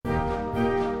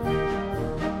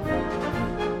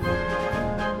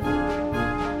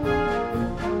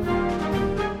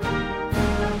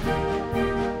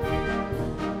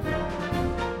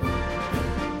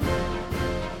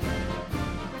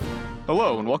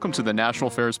Hello, and welcome to the National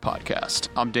Affairs Podcast.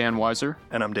 I'm Dan Weiser.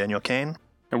 And I'm Daniel Kane.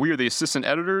 And we are the assistant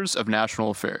editors of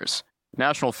National Affairs.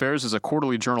 National Affairs is a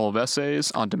quarterly journal of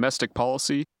essays on domestic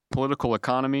policy, political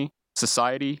economy,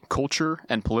 society, culture,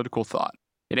 and political thought.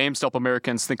 It aims to help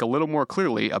Americans think a little more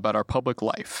clearly about our public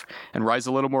life and rise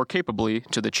a little more capably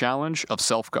to the challenge of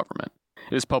self-government.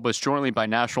 It is published jointly by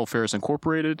National Affairs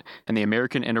Incorporated and the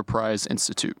American Enterprise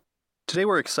Institute. Today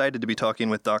we're excited to be talking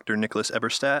with Dr. Nicholas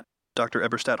Eberstadt. Dr.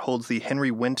 Eberstadt holds the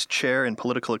Henry Wendt Chair in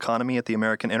Political Economy at the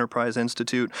American Enterprise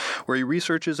Institute, where he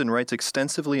researches and writes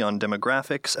extensively on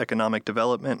demographics, economic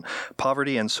development,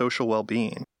 poverty, and social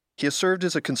well-being. He has served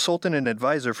as a consultant and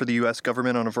advisor for the U.S.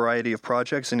 government on a variety of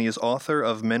projects, and he is author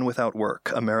of Men Without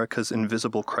Work, America's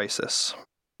Invisible Crisis.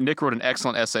 Nick wrote an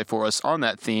excellent essay for us on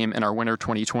that theme in our Winter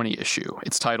 2020 issue.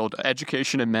 It's titled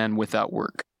Education and Men Without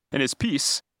Work. In his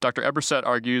piece, Dr. Eberstadt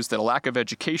argues that a lack of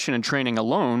education and training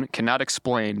alone cannot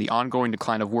explain the ongoing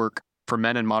decline of work for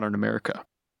men in modern America.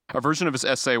 A version of his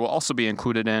essay will also be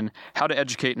included in How to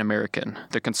Educate an American,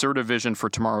 the Conservative Vision for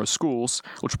Tomorrow's Schools,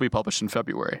 which will be published in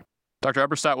February. Dr.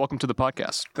 Eberstadt, welcome to the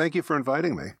podcast. Thank you for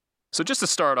inviting me. So just to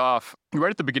start off,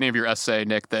 right at the beginning of your essay,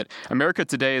 Nick, that America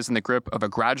today is in the grip of a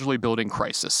gradually building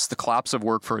crisis, the collapse of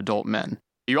work for adult men.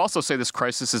 You also say this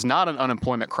crisis is not an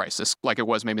unemployment crisis like it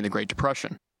was maybe in the Great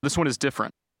Depression. This one is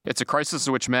different. It's a crisis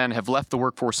in which men have left the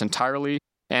workforce entirely,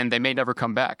 and they may never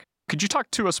come back. Could you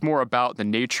talk to us more about the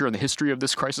nature and the history of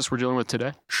this crisis we're dealing with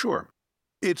today? Sure.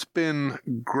 It's been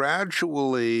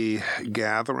gradually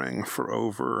gathering for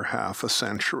over half a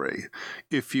century.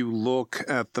 If you look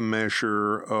at the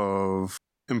measure of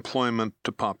employment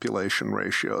to population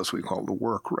ratio, as we call the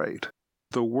work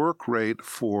rate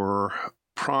for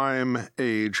prime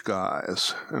age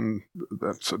guys, and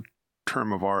that's a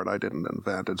term of art I didn't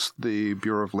invent. It's the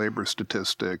Bureau of Labor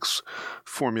Statistics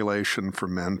formulation for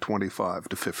men 25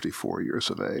 to 54 years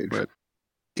of age. Right.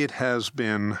 It has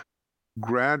been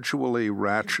gradually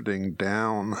ratcheting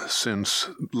down since,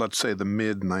 let's say, the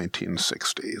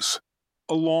mid-1960s,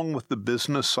 along with the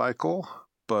business cycle,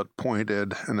 but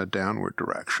pointed in a downward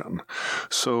direction.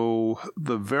 So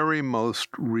the very most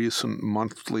recent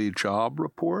monthly job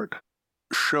report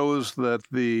shows that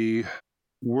the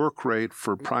work rate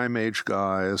for prime age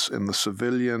guys in the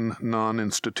civilian,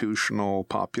 non-institutional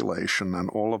population,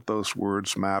 and all of those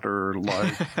words matter,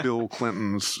 like Bill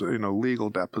Clinton's,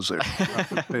 legal deposition. You have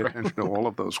to pay attention to all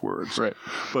of those words. Right.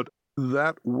 But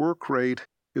that work rate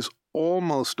is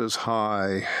almost as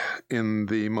high in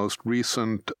the most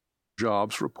recent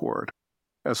jobs report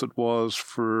as it was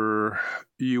for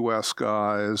U.S.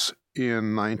 guys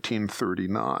in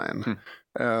 1939.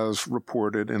 As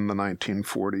reported in the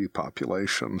 1940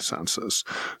 population census.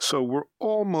 So we're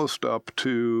almost up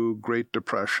to Great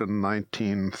Depression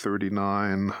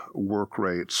 1939 work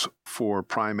rates for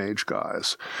prime age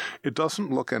guys. It doesn't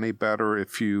look any better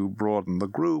if you broaden the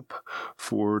group.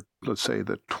 For, let's say,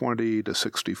 the 20 to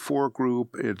 64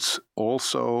 group, it's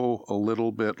also a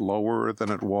little bit lower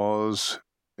than it was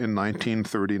in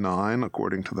 1939,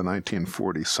 according to the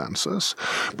 1940 census.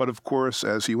 But of course,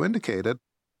 as you indicated,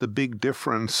 the big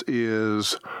difference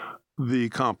is the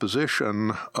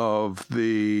composition of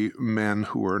the men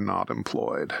who are not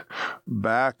employed.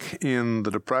 Back in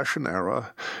the Depression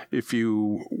era, if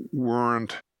you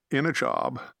weren't in a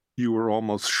job, you were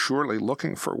almost surely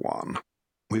looking for one.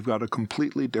 We've got a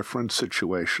completely different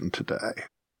situation today.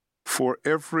 For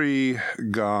every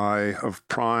guy of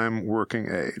prime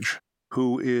working age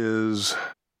who is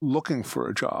looking for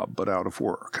a job but out of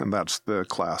work, and that's the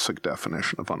classic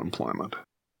definition of unemployment,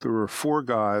 there are 4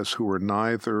 guys who are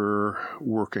neither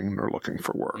working nor looking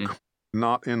for work.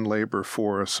 Not in labor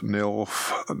force,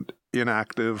 NILF,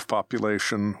 inactive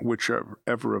population, whichever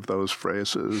of those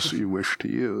phrases you wish to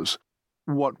use.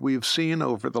 What we've seen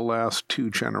over the last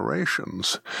 2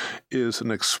 generations is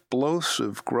an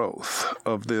explosive growth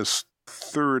of this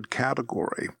third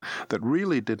category that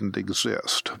really didn't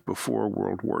exist before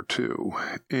World War II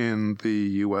in the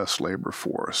U.S. labor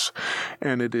force.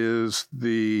 And it is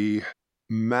the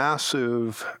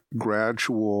massive,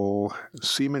 gradual,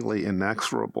 seemingly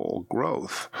inexorable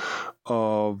growth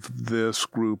of this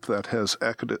group that has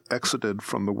exited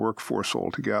from the workforce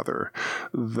altogether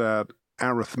that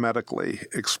arithmetically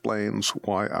explains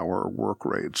why our work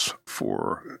rates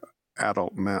for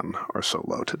adult men are so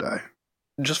low today.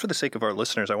 Just for the sake of our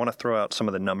listeners, I want to throw out some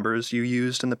of the numbers you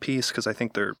used in the piece because I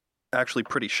think they're actually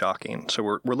pretty shocking. So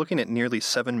we're looking at nearly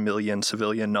 7 million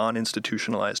civilian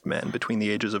non-institutionalized men between the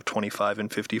ages of 25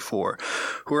 and 54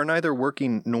 who are neither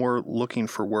working nor looking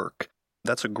for work.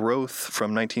 That's a growth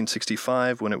from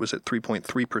 1965 when it was at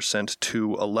 3.3% to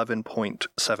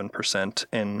 11.7%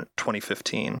 in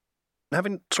 2015.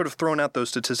 Having sort of thrown out those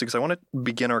statistics, I want to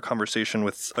begin our conversation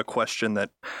with a question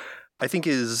that I think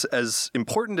is as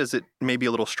important as it may be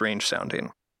a little strange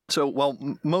sounding. So while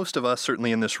most of us,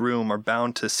 certainly in this room, are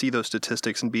bound to see those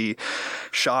statistics and be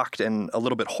shocked and a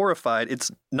little bit horrified, it's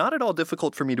not at all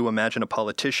difficult for me to imagine a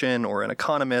politician or an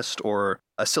economist or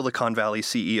a Silicon Valley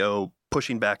CEO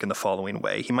pushing back in the following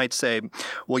way. He might say,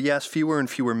 well, yes, fewer and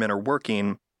fewer men are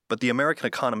working, but the American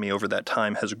economy over that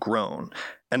time has grown.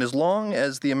 And as long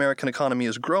as the American economy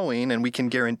is growing and we can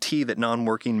guarantee that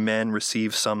non-working men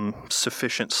receive some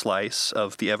sufficient slice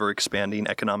of the ever-expanding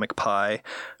economic pie,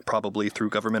 probably through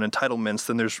government entitlements,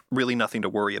 then there's really nothing to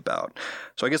worry about.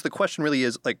 So I guess the question really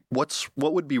is, like, what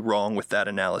would be wrong with that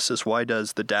analysis? Why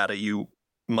does the data you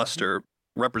muster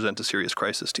represent a serious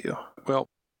crisis to you? Well,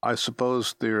 I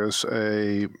suppose there's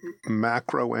a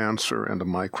macro answer and a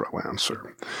micro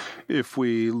answer. If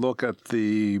we look at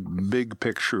the big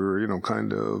picture,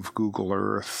 kind of Google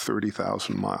Earth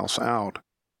 30,000 miles out,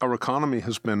 our economy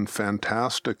has been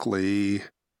fantastically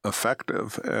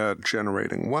effective at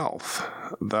generating wealth.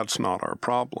 That's not our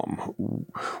problem.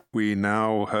 We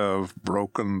now have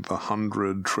broken the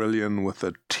 $100 trillion with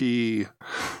a T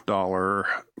dollar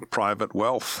private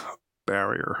wealth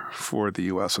barrier for the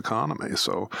U.S. economy.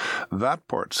 So that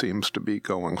part seems to be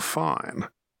going fine.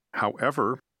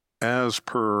 However, as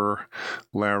per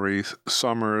Larry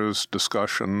Summers'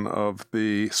 discussion of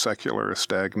the secular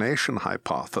stagnation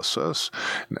hypothesis,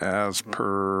 and as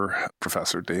per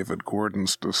Professor David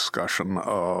Gordon's discussion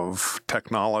of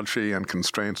technology and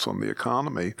constraints on the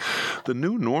economy, the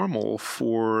new normal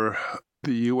for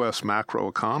the U.S.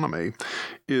 macroeconomy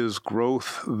is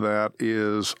growth that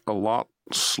is a lot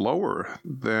slower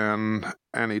than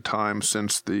any time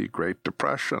since the Great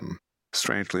Depression.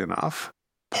 Strangely enough,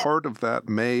 part of that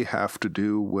may have to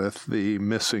do with the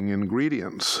missing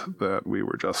ingredients that we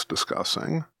were just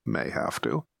discussing. May have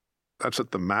to. That's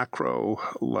at the macro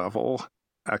level.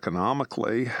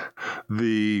 Economically,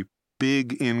 the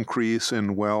big increase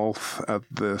in wealth at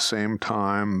the same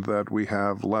time that we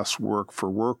have less work for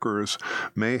workers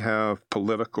may have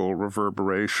political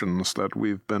reverberations that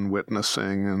we've been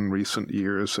witnessing in recent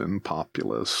years in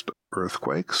populist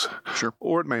earthquakes. Sure.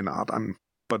 Or it may not,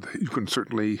 but you can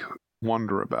certainly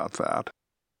wonder about that.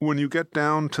 When you get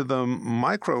down to the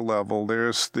micro level,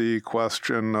 there's the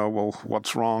question,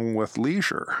 what's wrong with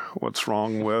leisure? What's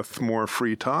wrong with more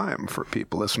free time for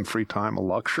people? Isn't free time a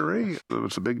luxury?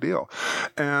 It's a big deal.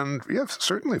 And yes,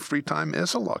 certainly free time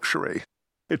is a luxury.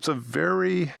 It's a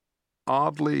very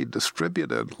oddly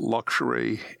distributed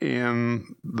luxury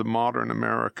in the modern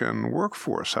American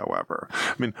workforce, however.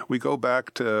 I mean, we go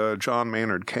back to John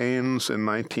Maynard Keynes in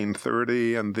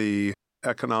 1930 and the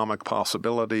economic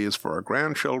possibilities for our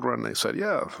grandchildren. They said,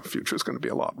 the future's going to be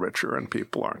a lot richer and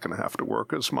people aren't going to have to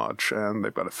work as much and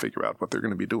they've got to figure out what they're going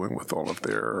to be doing with all of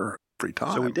their free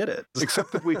time. So we did it.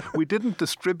 Except that we didn't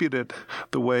distribute it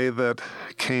the way that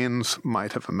Keynes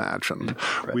might have imagined.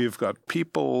 Right. We've got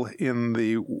people in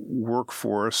the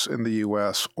workforce in the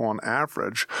U.S. on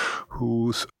average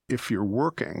whose, if you're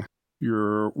working,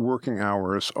 your working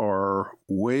hours are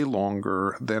way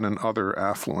longer than in other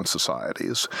affluent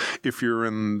societies. If you're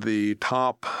in the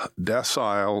top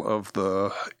decile of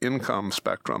the income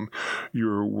spectrum,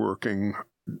 you're working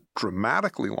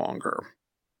dramatically longer.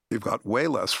 You've got way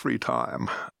less free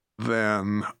time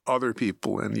than other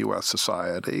people in U.S.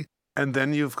 society. And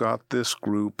then you've got this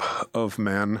group of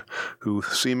men who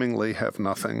seemingly have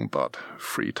nothing but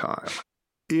free time.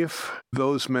 If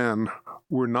those men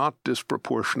were not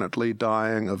disproportionately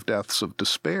dying of deaths of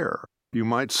despair, you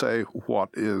might say, what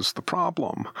is the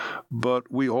problem? But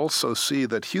we also see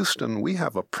that, Houston, we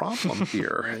have a problem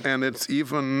here, and it's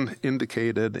even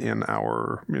indicated in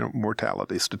our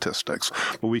mortality statistics.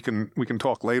 But we can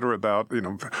talk later about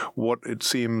what it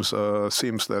seems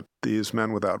that these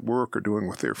men without work are doing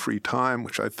with their free time,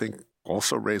 which I think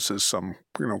also raises some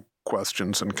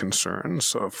questions and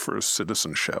concerns for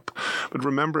citizenship. But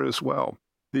remember as well,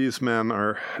 these men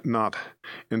are not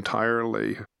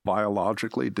entirely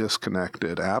biologically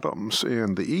disconnected atoms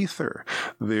in the ether.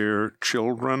 They're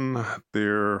children,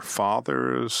 they're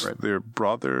fathers, right, their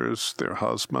brothers, their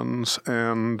husbands,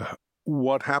 and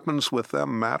what happens with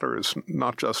them matters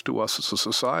not just to us as a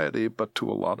society, but to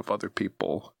a lot of other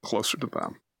people closer to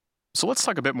them. So let's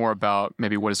talk a bit more about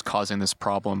maybe what is causing this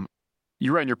problem.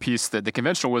 You write in your piece that the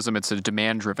conventional wisdom, it's a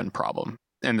demand-driven problem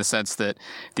in the sense that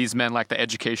these men lack the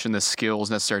education, the skills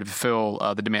necessary to fulfill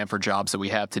the demand for jobs that we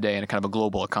have today in a kind of a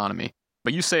global economy.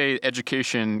 But you say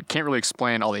education can't really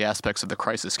explain all the aspects of the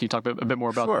crisis. Can you talk a bit more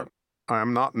about that? I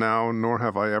am not now, nor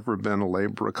have I ever been a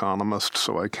labor economist,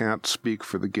 so I can't speak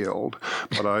for the Guild.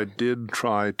 But I did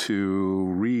try to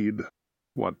read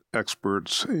what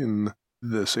experts in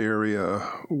this area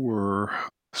were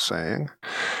saying.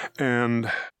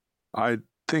 And I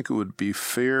think it would be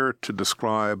fair to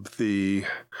describe the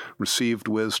received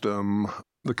wisdom,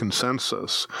 the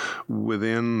consensus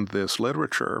within this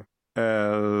literature,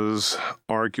 as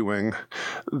arguing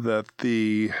that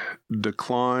the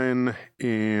decline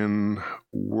in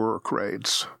work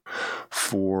rates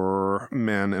for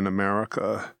men in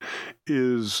America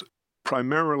is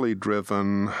primarily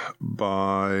driven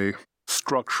by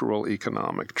structural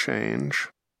economic change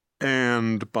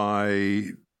and by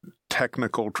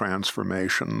technical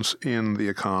transformations in the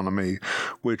economy,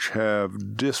 which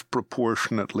have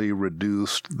disproportionately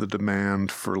reduced the demand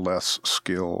for less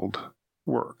skilled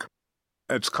work.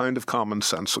 It's kind of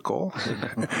commonsensical.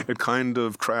 It kind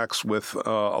of tracks with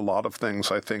a lot of things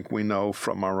I think we know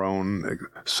from our own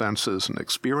senses and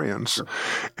experience. Sure.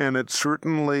 And it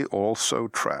certainly also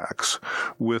tracks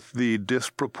with the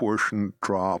disproportionate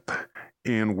drop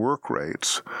in work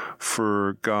rates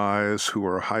for guys who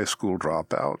are high school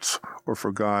dropouts or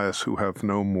for guys who have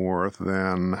no more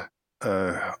than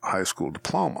a high school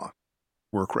diploma.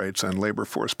 Work rates and labor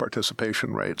force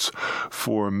participation rates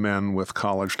for men with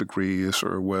college degrees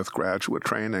or with graduate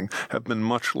training have been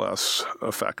much less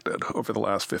affected over the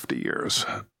last 50 years,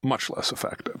 much less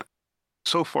affected.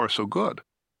 So far, so good.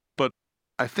 But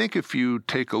I think if you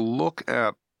take a look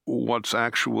at what's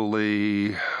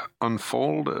actually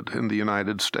unfolded in the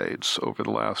United States over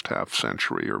the last half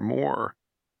century or more,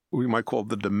 we might call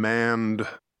the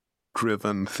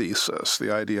demand-driven thesis,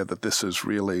 the idea that this is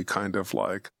really kind of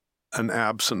like an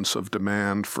absence of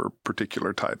demand for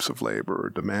particular types of labor, or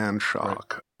demand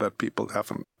shock that people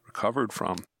haven't recovered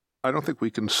from. I don't think we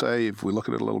can say, if we look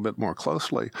at it a little bit more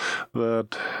closely,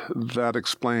 that that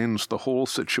explains the whole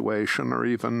situation or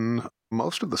even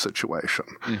most of the situation.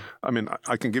 I mean,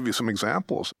 I can give you some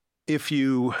examples. If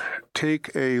you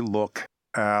take a look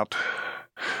at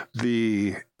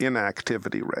the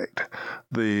inactivity rate,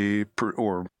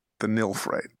 or the NILF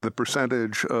rate, the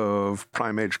percentage of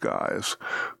prime-age guys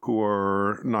who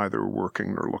are neither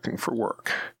working nor looking for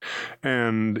work.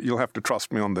 And you'll have to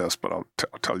trust me on this, but I'll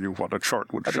tell you what a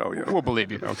chart would show you. We'll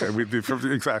believe you. Okay,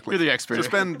 exactly. You're the expert.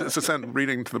 Suspend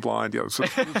reading to the blind,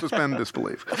 suspend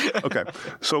disbelief. Okay,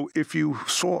 so if you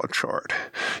saw a chart,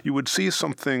 you would see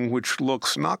something which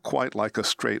looks not quite like a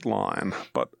straight line,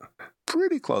 but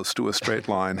pretty close to a straight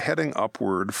line heading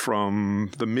upward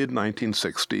from the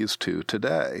mid-1960s to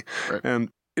today. Right. And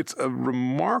it's a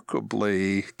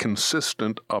remarkably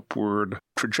consistent upward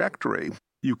trajectory.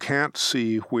 You can't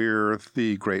see where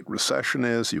the Great Recession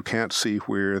is. You can't see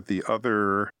where the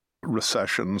other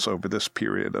recessions over this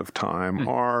period of time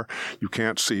are. You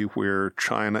can't see where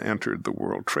China entered the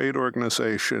World Trade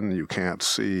Organization. You can't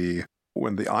see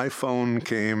when the iPhone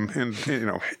came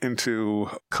into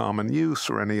common use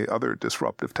or any other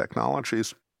disruptive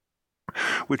technologies,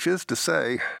 which is to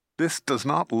say, this does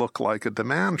not look like a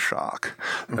demand shock.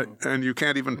 And you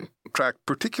can't even track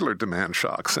particular demand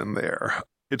shocks in there.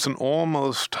 It's an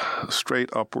almost straight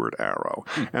upward arrow,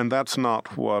 and that's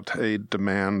not what a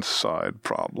demand-side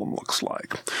problem looks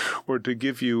like. Or to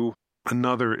give you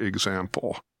another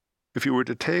example, if you were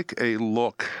to take a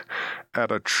look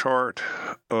at a chart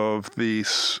of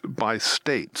these by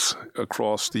states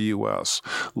across the U.S.,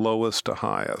 lowest to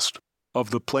highest,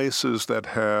 of the places that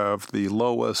have the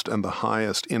lowest and the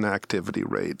highest inactivity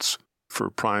rates for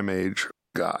prime-age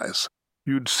guys,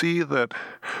 you'd see that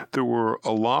there were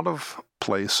a lot of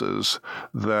places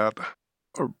that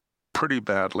are pretty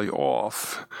badly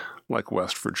off, like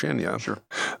West Virginia,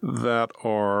 that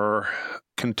are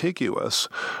contiguous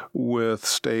with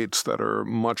states that are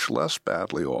much less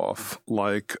badly off,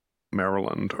 like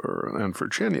Maryland and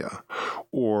Virginia,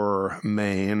 or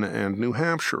Maine and New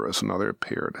Hampshire as another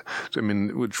period.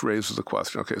 Which raises the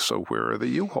question, okay, so where are the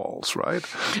U-Hauls, right?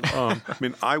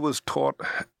 I was taught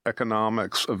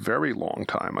economics a very long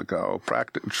time ago,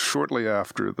 shortly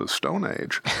after the Stone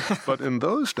Age. But in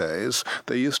those days,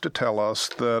 they used to tell us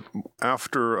that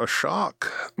after a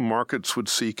shock, markets would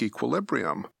seek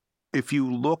equilibrium. If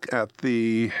you look at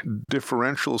the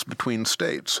differentials between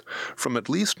states, from at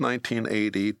least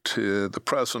 1980 to the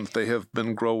present, they have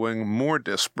been growing more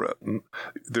disparate.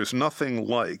 There's nothing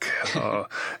like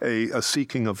a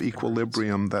seeking of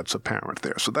equilibrium that's apparent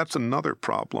there. So that's another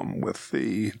problem with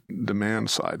the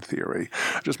demand-side theory.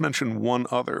 I just mentioned one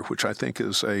other, which I think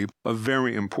is a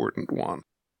very important one.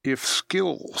 If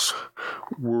skills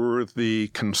were the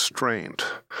constraint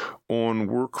on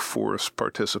workforce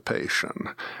participation,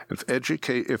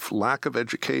 if lack of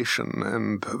education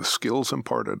and the skills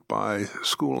imparted by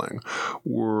schooling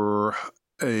were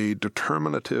a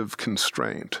determinative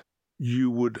constraint,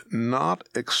 you would not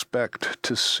expect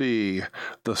to see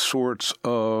the sorts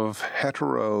of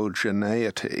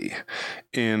heterogeneity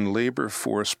in labor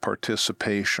force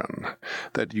participation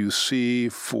that you see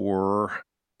for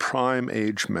prime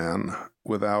age men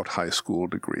without high school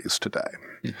degrees today.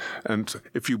 And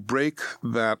if you break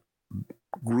that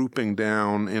grouping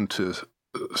down into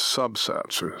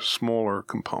subsets or smaller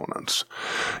components,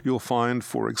 you'll find,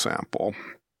 for example,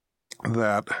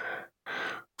 that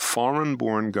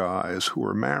foreign-born guys who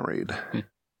are married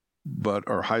but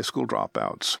are high school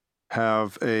dropouts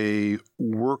have a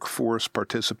workforce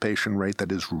participation rate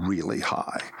that is really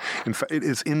high. In fact, it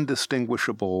is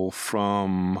indistinguishable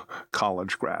from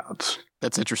college grads.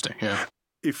 That's interesting, yeah.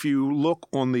 If you look,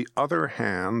 on the other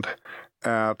hand,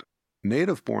 at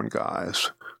native-born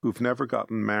guys who've never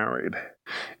gotten married,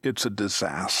 it's a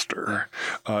disaster.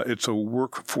 It's a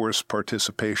workforce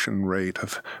participation rate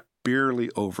of barely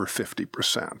over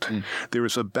 50%. There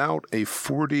is about a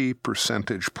 40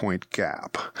 percentage point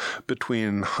gap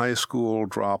between high school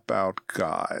dropout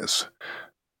guys,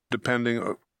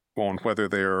 depending on whether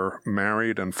they're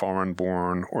married and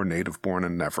foreign-born or native-born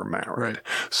and never married. Right.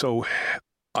 So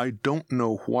I don't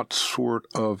know what sort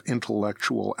of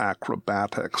intellectual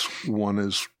acrobatics one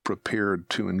is prepared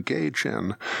to engage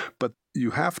in, but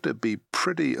you have to be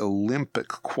pretty Olympic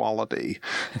quality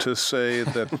to say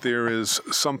that there is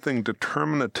something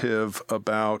determinative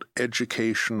about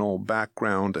educational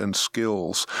background and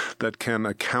skills that can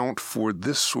account for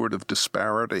this sort of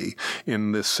disparity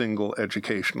in this single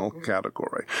educational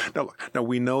category. Now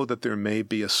we know that there may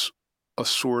be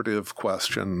assortive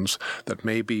questions, that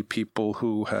maybe people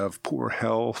who have poor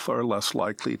health are less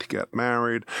likely to get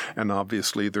married, and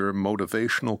obviously there are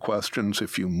motivational questions.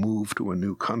 If you move to a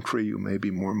new country, you may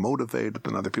be more motivated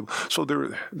than other people. So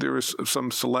there is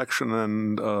some selection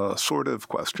and assortive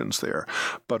questions there.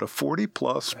 But a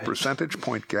 40-plus percentage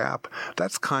point gap,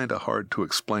 that's kind of hard to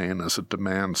explain as a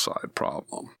demand-side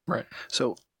problem. Right.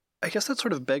 So I guess that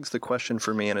sort of begs the question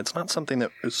for me, and it's not something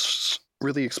that is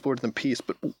really explored in the piece,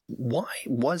 but why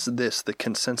was this the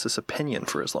consensus opinion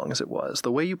for as long as it was?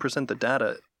 The way you present the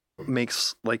data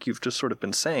makes, like you've just sort of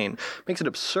been saying, makes it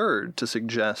absurd to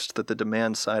suggest that the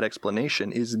demand side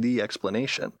explanation is the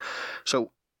explanation. So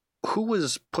who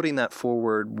was putting that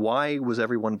forward? Why was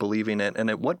everyone believing it? And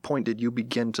at what point did you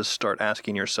begin to start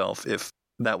asking yourself if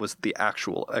that was the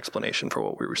actual explanation for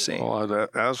what we were seeing? Well,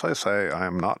 as I say, I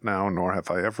am not now, nor have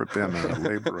I ever been a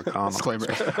labor economist.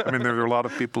 I mean, there are a lot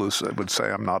of people who would say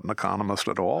I'm not an economist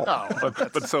at all. Oh,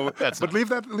 but leave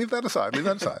that aside. Leave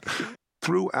that aside.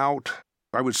 Throughout,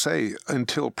 I would say,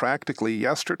 until practically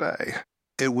yesterday,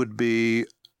 it would be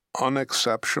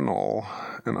unexceptional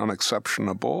and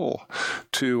unexceptionable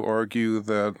to argue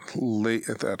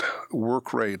that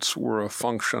work rates were a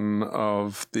function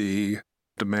of the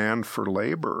demand for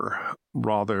labor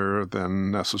rather than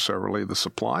necessarily the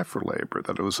supply for labor,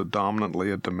 that it was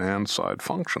dominantly a demand-side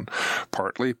function.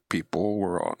 Partly, people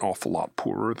were an awful lot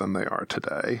poorer than they are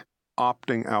today.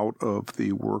 Opting out of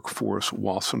the workforce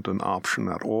wasn't an option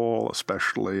at all,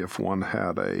 especially if one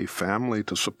had a family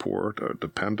to support or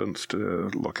dependents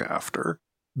to look after.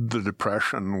 The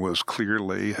Depression was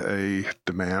clearly a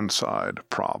demand-side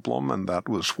problem, and that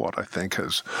was what I think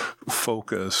has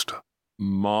focused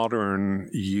modern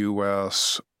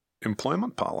U.S.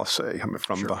 employment policy. I mean,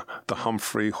 from the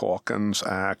Humphrey-Hawkins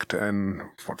Act and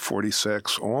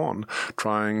 46 on,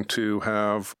 trying to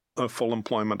have a full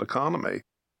employment economy.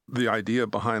 The idea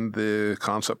behind the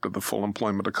concept of the full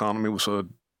employment economy was a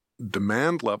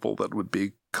demand level that would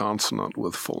be consonant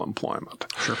with full employment.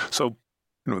 Sure. So,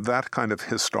 that kind of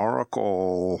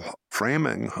historical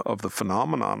framing of the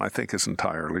phenomenon, I think, is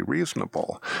entirely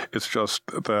reasonable. It's just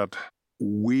that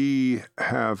we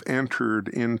have entered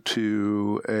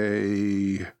into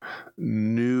a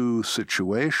new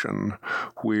situation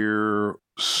where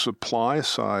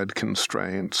supply-side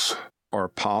constraints are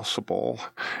possible,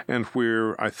 and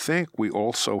where I think we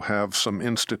also have some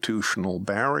institutional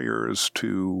barriers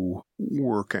to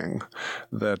working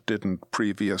that didn't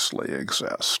previously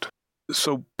exist.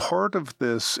 So part of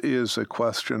this is a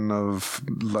question of,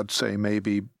 let's say,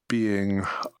 maybe being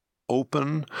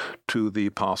open to the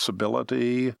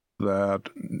possibility that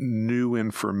new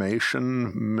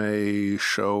information may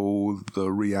show the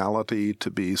reality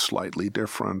to be slightly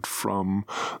different from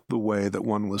the way that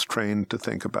one was trained to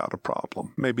think about a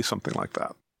problem. Maybe something like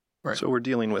that. Right. So we're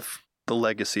dealing with the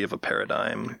legacy of a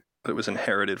paradigm that was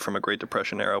inherited from a Great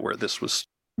Depression era where this was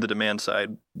the demand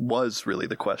side was really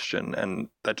the question, and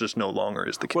that just no longer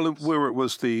is the case. Well, where it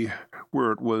was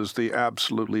the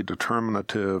absolutely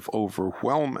determinative,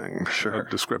 overwhelming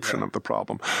description of the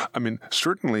problem. I mean,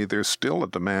 certainly there's still a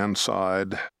demand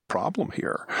side problem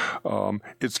here.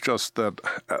 It's just that,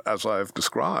 as I've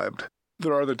described,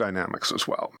 there are other dynamics as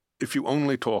well. If you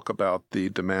only talk about the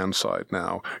demand side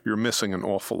now, you're missing an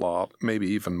awful lot, maybe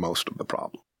even most of the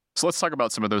problem. So let's talk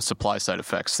about some of those supply side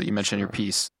effects that you mentioned in your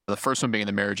piece. The first one being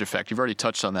the marriage effect. You've already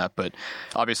touched on that, but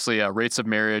obviously rates of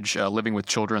marriage, living with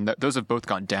children, those have both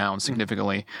gone down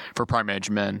significantly for prime-age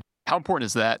men. How important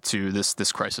is that to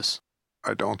this crisis?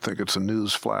 I don't think it's a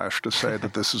news flash to say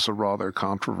that this is a rather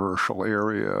controversial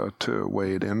area to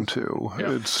wade into.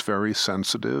 Yeah. It's very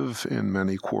sensitive in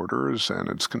many quarters, and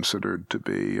it's considered to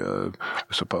be, I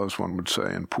suppose one would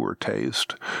say, in poor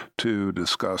taste to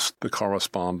discuss the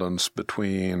correspondence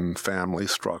between family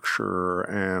structure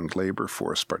and labor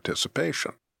force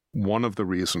participation. One of the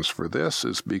reasons for this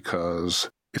is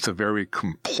because it's a very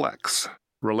complex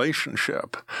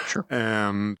relationship. Sure.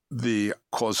 And the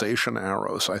causation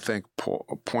arrows, I think,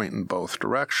 point in both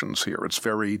directions here.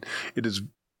 It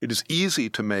is easy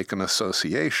to make an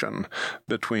association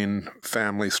between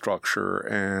family structure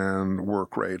and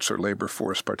work rates or labor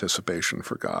force participation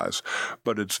for guys,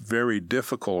 but it's very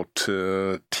difficult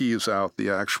to tease out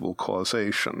the actual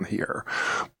causation here.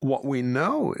 What we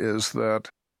know is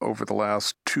that over the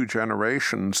last 2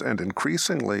 generations, and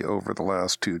increasingly over the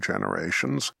last 2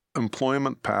 generations,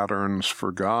 employment patterns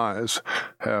for guys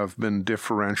have been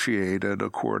differentiated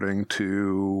according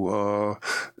to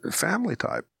family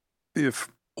type. If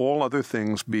all other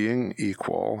things being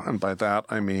equal, and by that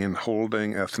I mean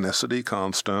holding ethnicity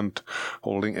constant,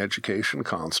 holding education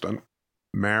constant,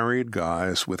 married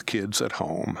guys with kids at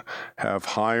home have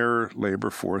higher labor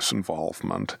force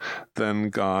involvement than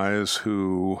guys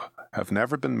who have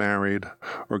never been married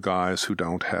or guys who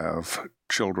don't have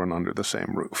children under the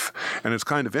same roof. And it's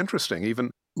kind of interesting,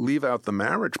 even leave out the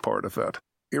marriage part of it,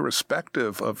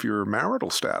 irrespective of your marital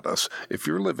status, if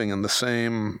you're living in the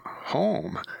same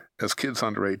home as kids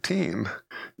under 18,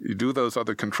 you do those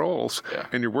other controls,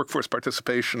 and your workforce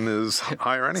participation is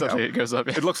higher anyhow. It goes up.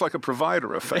 It looks like a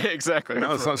provider effect. Exactly.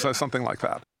 Something like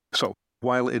that. So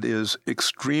while it is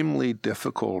extremely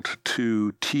difficult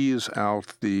to tease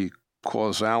out the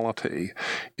causality,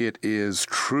 it is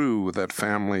true that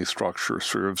family structure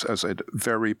serves as a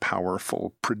very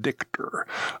powerful predictor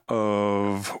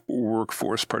of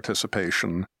workforce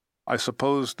participation. I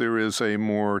suppose there is a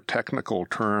more technical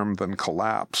term than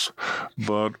collapse,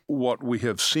 but what we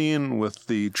have seen with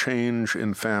the change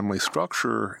in family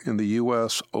structure in the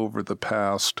U.S. over the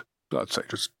past, let's say,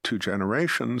 just 2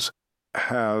 generations,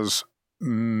 has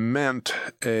meant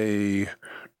a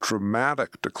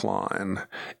dramatic decline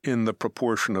in the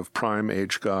proportion of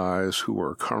prime-age guys who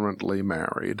are currently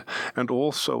married, and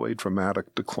also a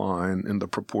dramatic decline in the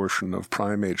proportion of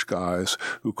prime-age guys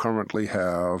who currently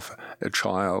have a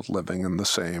child living in the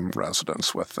same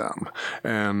residence with them.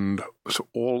 And so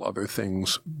all other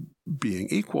things being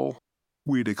equal,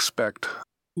 we'd expect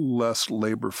less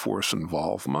labor force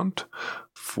involvement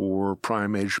for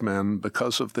prime-age men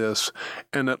because of this,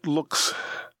 and it looks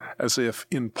as if,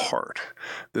 in part,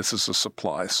 this is a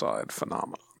supply-side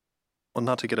phenomenon. Well,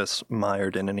 not to get us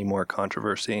mired in any more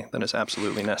controversy than is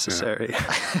absolutely necessary,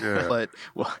 but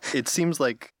it seems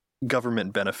like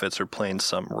government benefits are playing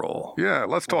some role. Yeah,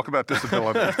 let's talk about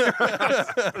disability.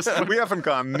 We haven't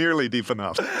gone nearly deep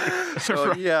enough.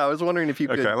 So, I was wondering if you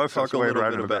could talk a little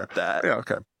bit about that. Yeah,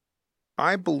 okay.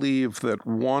 I believe that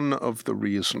one of the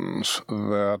reasons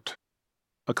that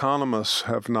economists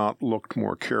have not looked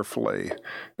more carefully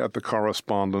at the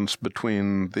correspondence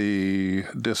between the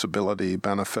disability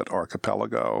benefit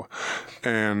archipelago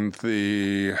and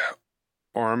the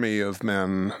army of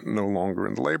men no longer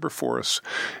in the labor force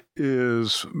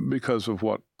is because of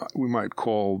what we might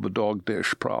call the dog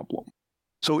dish problem.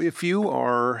 So if you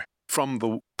are from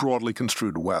the broadly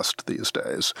construed West these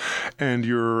days, and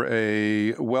you're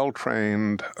a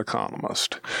well-trained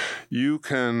economist, you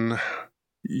can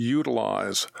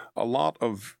utilize a lot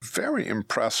of very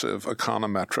impressive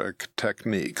econometric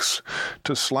techniques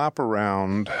to slap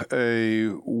around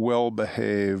a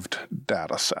well-behaved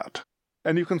data set.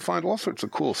 And you can find all sorts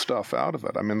of cool stuff out of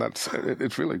it. I mean,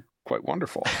 it's really quite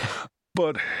wonderful.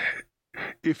 But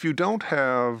if you don't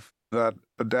have that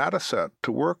a data set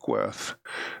to work with,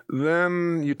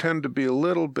 then you tend to be a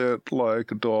little bit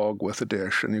like a dog with a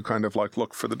dish, and you kind of like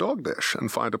look for the dog dish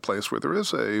and find a place where there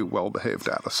is a well-behaved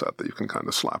data set that you can kind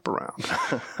of slap around.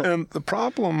 And the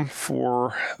problem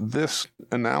for this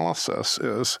analysis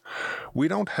is we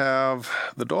don't have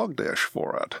the dog dish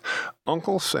for it.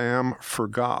 Uncle Sam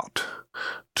forgot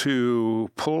to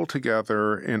pull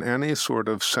together in any sort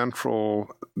of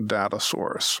central data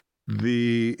source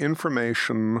the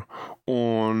information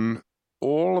on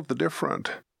all of the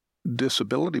different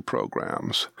disability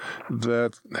programs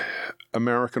that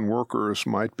American workers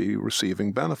might be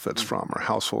receiving benefits from, or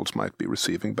households might be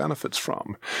receiving benefits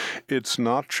from. It's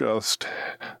not just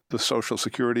the Social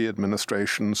Security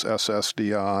Administration's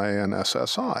SSDI and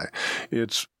SSI.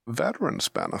 It's veterans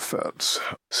benefits,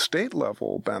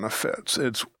 state-level benefits.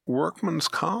 It's workman's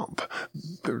comp.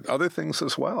 There are other things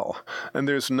as well. And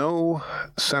there's no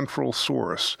central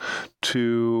source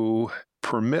to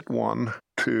permit one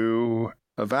to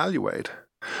evaluate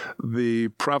the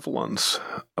prevalence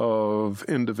of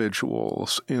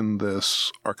individuals in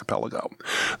this archipelago.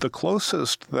 The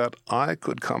closest that I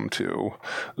could come to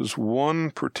is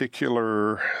one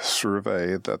particular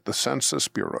survey that the Census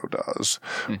Bureau does,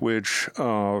 which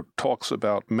talks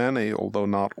about many, although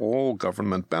not all,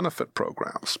 government benefit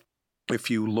programs.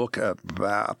 If you look at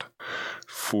that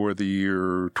for the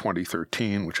year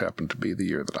 2013, which happened to be the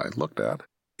year that I looked at,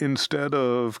 instead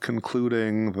of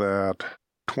concluding that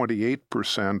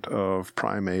 28% of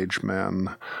prime-age men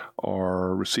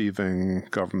are receiving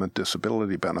government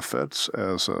disability benefits,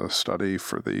 as a study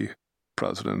for the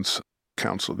President's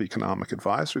Council of Economic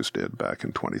Advisors did back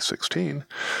in 2016,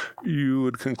 you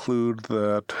would conclude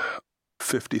that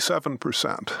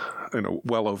 57%,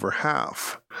 well over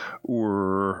half,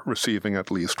 were receiving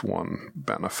at least one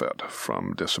benefit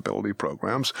from disability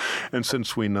programs. And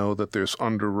since we know that there's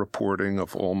underreporting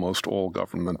of almost all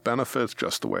government benefits,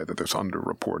 just the way that there's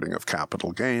underreporting of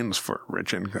capital gains for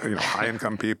rich,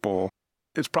 high-income people,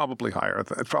 it's probably higher.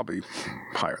 It's probably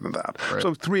higher than that. Right.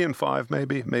 So 3 in 5,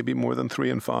 maybe more than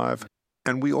 3 in 5.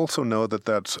 And we also know that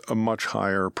that's a much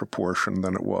higher proportion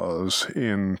than it was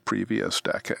in previous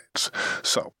decades.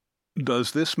 So,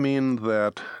 does this mean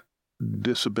that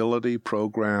disability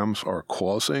programs are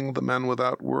causing the men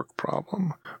without work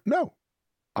problem? No.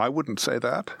 I wouldn't say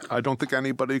that. I don't think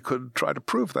anybody could try to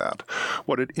prove that.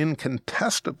 What it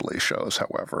incontestably shows,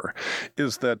 however,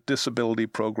 is that disability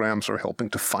programs are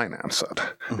helping to finance it.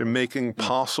 They're making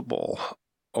possible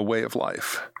a way of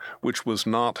life which was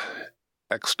not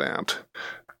extant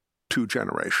 2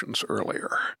 generations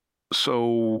earlier.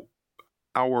 So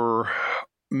our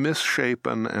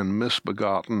misshapen and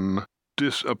misbegotten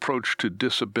approach to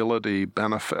disability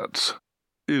benefits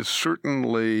is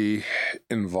certainly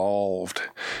involved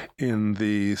in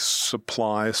the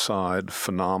supply-side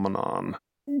phenomenon,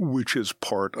 which is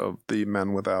part of the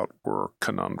men without work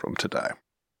conundrum today.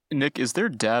 Nick, is there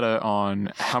data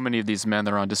on how many of these men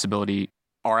that are on disability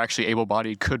are actually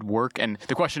able-bodied, could work? And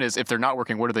the question is, if they're not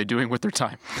working, what are they doing with their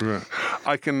time? Right.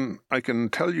 I can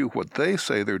tell you what they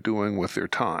say they're doing with their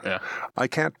time. Yeah. I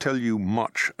can't tell you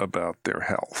much about their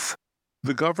health.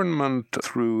 The government,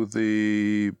 through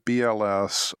the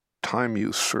BLS time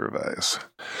use surveys,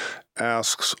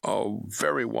 asks a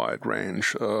very wide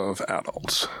range of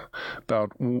adults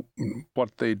about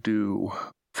what they do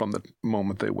from the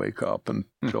moment they wake up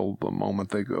until the moment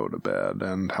they go to bed,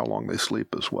 and how long they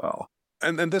sleep as well.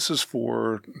 And this is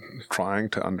for trying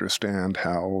to understand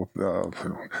how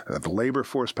the labor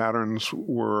force patterns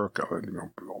work,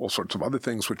 all sorts of other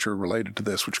things which are related to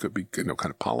this, which could be kind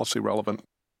of policy relevant.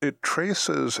 It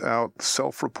traces out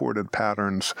self-reported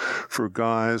patterns for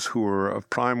guys who are of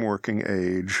prime working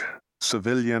age,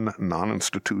 civilian,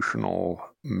 non-institutional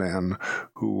men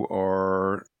who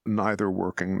are neither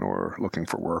working nor looking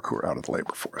for work, who are out of the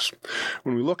labor force.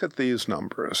 When we look at these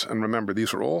numbers, and remember,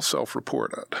 these are all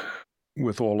self-reported,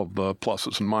 with all of the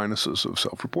pluses and minuses of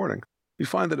self-reporting, you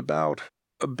find that about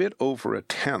a bit over a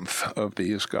tenth of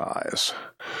these guys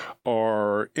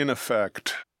are, in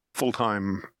effect,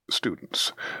 full-time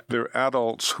students. They're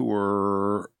adults who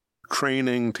are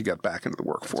training to get back into the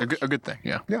workforce. A good thing,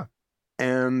 yeah. Yeah.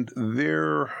 And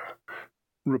their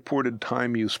reported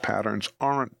time use patterns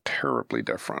aren't terribly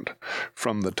different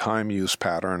from the time use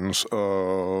patterns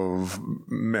of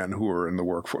men who are in the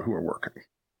workforce, who are working.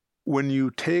 When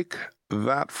you take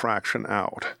that fraction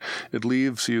out, it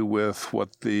leaves you with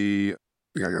what the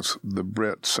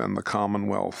Brits and the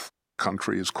Commonwealth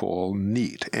countries call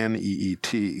NEET,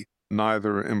 N-E-E-T,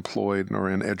 neither employed nor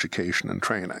in education and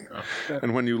training. Okay.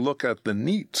 And when you look at the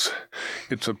NEETs,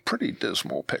 it's a pretty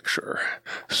dismal picture.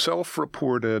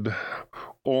 Self-reported,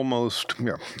 almost,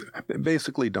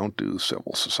 basically don't do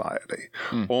civil society,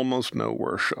 almost no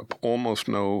worship, almost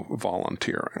no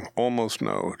volunteering, almost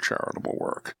no charitable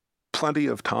work. Plenty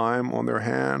of time on their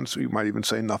hands. You might even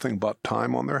say nothing but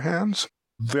time on their hands.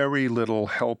 Very little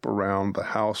help around the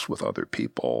house with other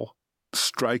people.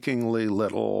 Strikingly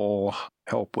little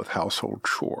help with household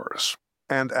chores.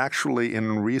 And actually,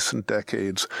 in recent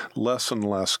decades, less and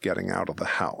less getting out of the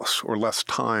house, or less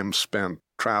time spent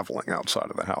traveling outside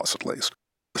of the house, at least.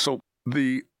 So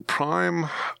the prime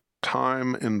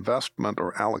time investment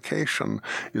or allocation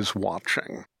is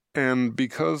watching. And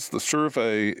because the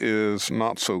survey is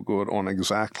not so good on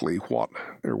exactly what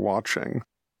they're watching,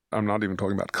 I'm not even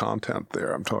talking about content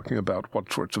there. I'm talking about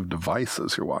what sorts of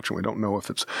devices you're watching. We don't know if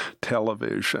it's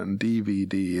television,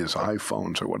 DVDs,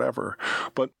 iPhones, or whatever.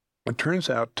 But it turns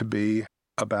out to be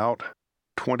about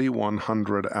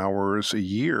 2,100 hours a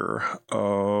year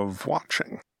of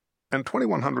watching. And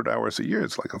 2,100 hours a year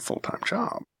is like a full-time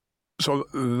job. So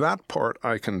that part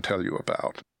I can tell you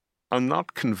about. I'm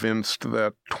not convinced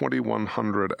that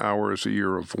 2,100 hours a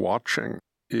year of watching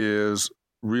is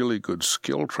really good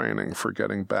skill training for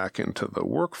getting back into the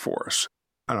workforce.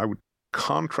 And I would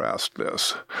contrast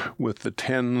this with the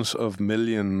tens of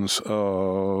millions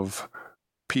of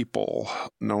people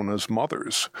known as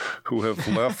mothers who have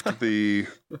left the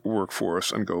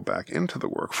workforce and go back into the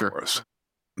workforce. Sure.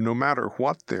 No matter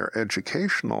what their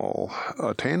educational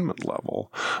attainment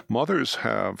level, mothers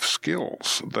have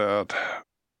skills that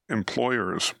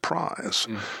employers prize.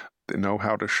 They know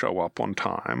how to show up on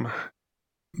time.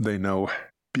 They know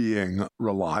being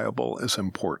reliable is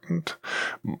important.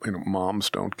 Moms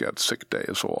don't get sick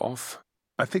days off.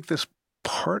 I think this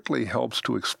partly helps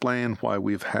to explain why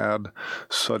we've had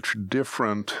such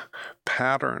different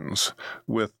patterns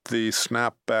with the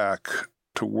snapback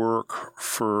to work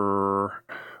for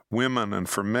women and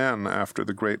for men after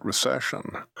the Great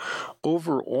Recession.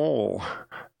 Overall,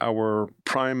 our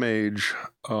prime age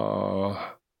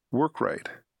work rate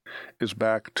is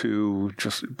back to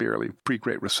just barely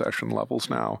pre-Great Recession levels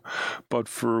now. But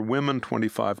for women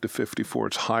 25 to 54,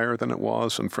 it's higher than it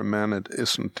was, and for men, it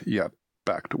isn't yet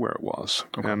back to where it was.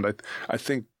 Okay. And I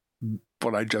think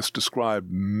what I just described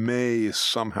may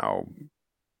somehow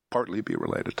partly be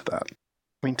related to that.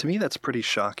 I mean, to me, that's pretty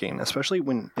shocking, especially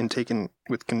when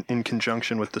in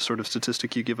conjunction with the sort of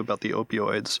statistic you give about the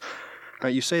opioids.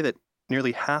 You say that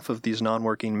nearly half of these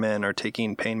non-working men are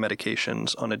taking pain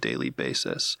medications on a daily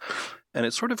basis. And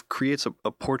it sort of creates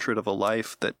a portrait of a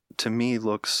life that, to me,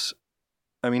 looks,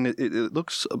 it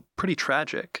looks pretty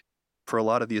tragic for a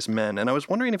lot of these men. And I was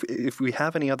wondering if we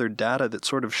have any other data that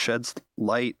sort of sheds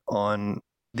light on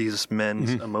these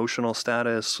men's emotional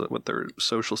status, what their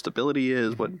social stability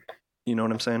is, what... You know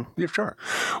what I'm saying? Yeah, sure.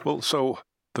 Well, so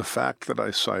the fact that I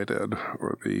cited,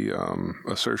 or the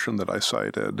assertion that I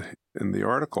cited in the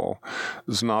article,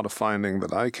 is not a finding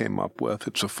that I came up with.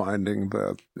 It's a finding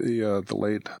that the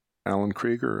late Alan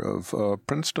Krieger of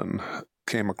Princeton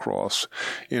came across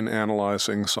in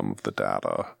analyzing some of the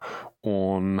data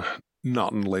on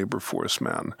non-labor force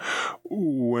men.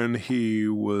 When he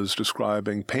was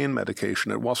describing pain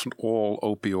medication, it wasn't all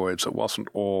opioids. It wasn't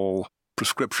all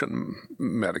prescription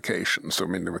medications. I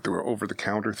mean, there were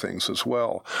over-the-counter things as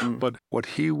well. But what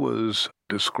he was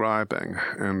describing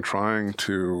and trying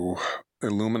to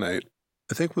illuminate,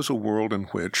 I think, was a world in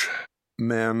which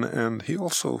men, and he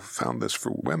also found this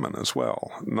for women as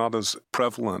well, not as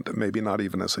prevalent, maybe not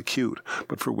even as acute,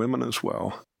 but for women as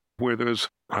well, where there's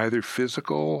either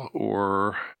physical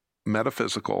or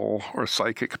metaphysical or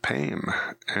psychic pain.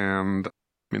 And I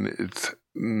mean, it's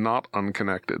not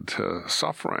unconnected to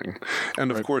suffering.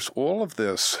 And of course, all of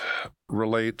this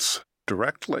relates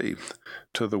directly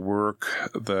to the work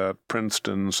that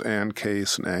Princeton's Ann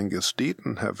Case and Angus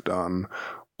Deaton have done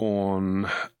on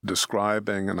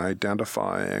describing and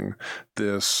identifying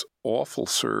this awful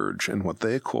surge in what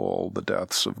they call the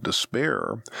deaths of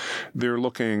despair. They're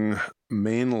looking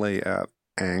mainly at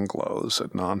Anglos,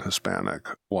 at non-Hispanic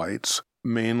whites,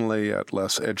 mainly at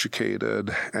less educated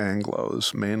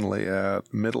Anglos, mainly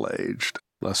at middle-aged,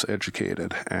 less educated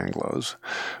Anglos.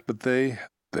 But they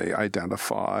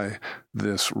identify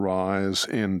this rise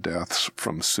in deaths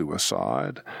from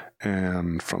suicide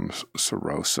and from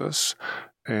cirrhosis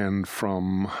and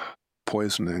from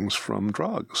poisonings from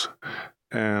drugs.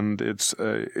 And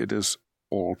it is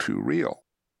all too real.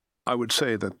 I would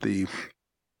say that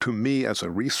to me, as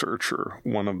a researcher,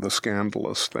 one of the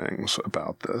scandalous things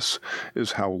about this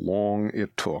is how long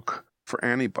it took for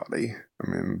anybody, I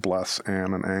mean, bless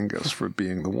Anne and Angus for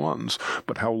being the ones,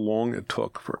 but how long it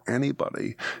took for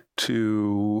anybody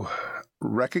to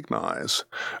recognize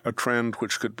a trend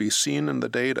which could be seen in the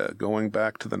data going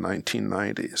back to the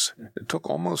 1990s. It took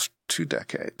almost 2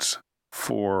 decades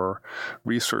for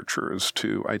researchers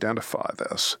to identify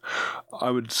this. I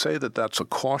would say that that's a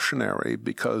cautionary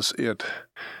because it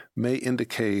may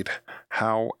indicate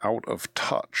how out of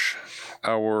touch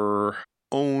our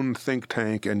own think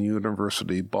tank and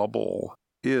university bubble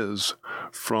is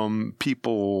from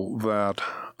people that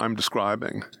I'm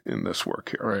describing in this work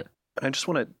here. Right. I just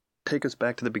want to take us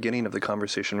back to the beginning of the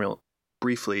conversation real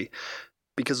briefly,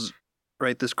 because,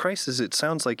 right, this crisis, it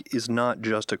sounds like, is not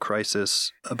just a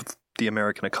crisis of the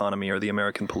American economy or the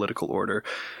American political order.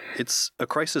 It's a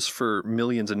crisis for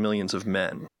millions and millions of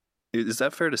men. Is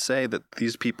that fair to say that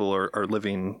these people are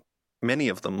living, many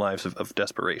of them, lives of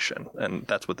desperation? And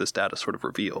that's what this data sort of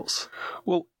reveals.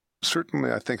 Well,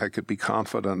 certainly I think I could be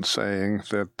confident saying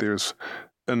that there's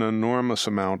an enormous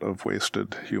amount of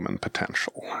wasted human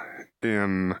potential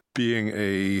in being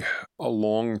a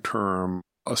long-term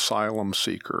asylum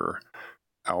seeker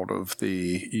out of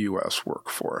the U.S.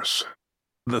 workforce.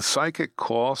 The psychic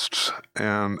costs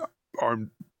are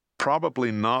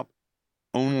probably not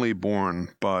only borne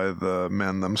by the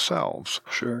men themselves,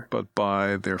 sure, but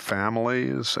by their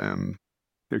families and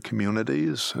their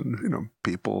communities and,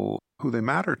 people who they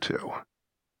matter to.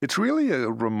 It's really a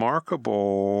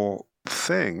remarkable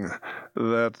thing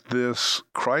that this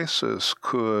crisis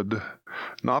could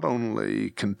not only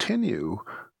continue,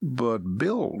 but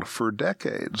build for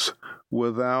decades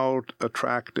without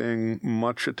attracting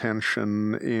much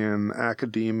attention in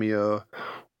academia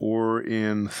or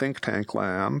in think tank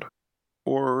land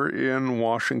or in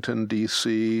Washington,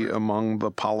 D.C. among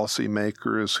the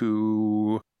policymakers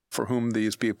for whom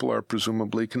these people are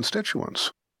presumably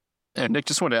constituents. And Nick,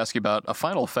 just wanted to ask you about a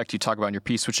final effect you talk about in your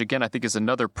piece, which again I think is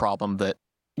another problem that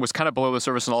was kind of below the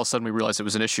surface and all of a sudden we realized it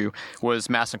was an issue, was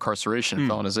mass incarceration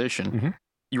and felonization. Mm-hmm.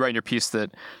 You write in your piece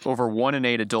that over 1 in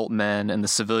 8 adult men in the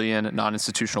civilian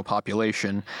non-institutional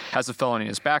population has a felony in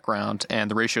his background,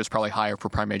 and the ratio is probably higher for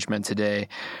prime-age men today.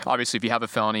 Obviously, if you have a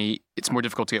felony, it's more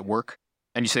difficult to get work,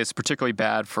 and you say it's particularly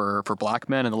bad for black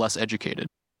men and the less educated.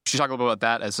 Should you talk a little bit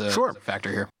about that as a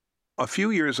factor here? A few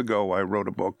years ago, I wrote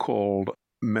a book called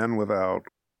Men Without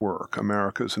Work,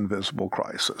 America's Invisible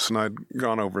Crisis, and I'd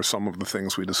gone over some of the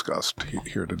things we discussed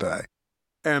here today.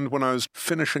 And when I was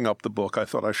finishing up the book, I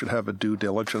thought I should have a due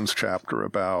diligence chapter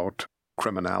about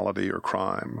criminality or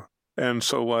crime. And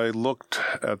so I looked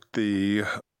at the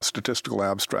statistical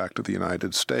abstract of the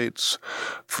United States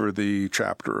for the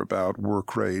chapter about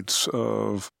work rates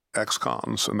of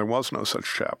ex-cons, and there was no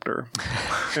such chapter.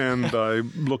 And I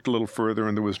looked a little further,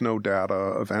 and there was no data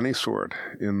of any sort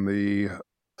in the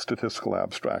statistical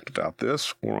abstract about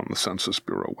this or on the Census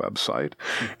Bureau website.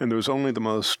 And there was only the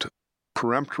most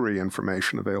peremptory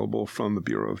information available from the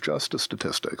Bureau of Justice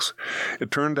Statistics. It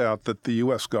turned out that the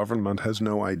U.S. government has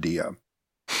no idea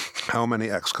how many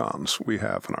ex-cons we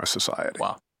have in our society.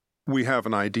 Wow. We have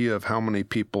an idea of how many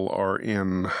people are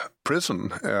in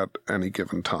prison at any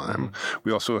given time. Mm-hmm.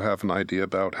 We also have an idea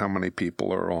about how many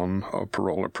people are on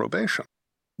parole or probation,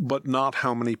 but not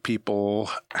how many people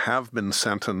have been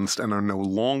sentenced and are no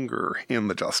longer in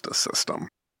the justice system.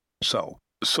 So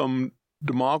some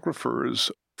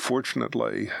demographers,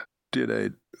 fortunately, did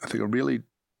a really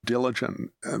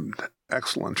diligent and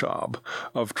excellent job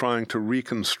of trying to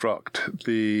reconstruct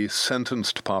the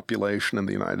sentenced population in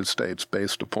the United States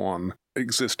based upon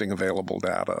existing available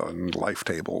data and life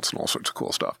tables and all sorts of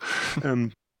cool stuff.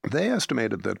 And they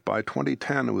estimated that by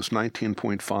 2010, it was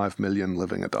 19.5 million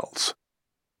living adults.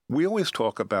 We always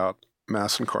talk about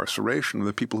mass incarceration of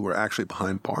the people who are actually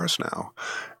behind bars now.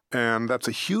 And that's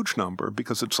a huge number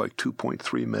because it's like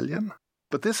 2.3 million.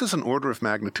 But this is an order of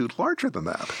magnitude larger than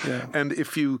that. Yeah. And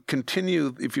if you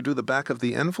do the back of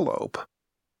the envelope,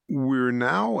 we're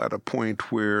now at a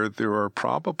point where there are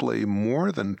probably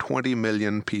more than 20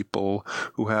 million people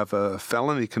who have a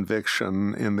felony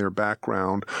conviction in their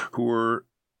background who are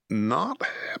not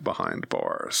behind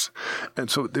bars. And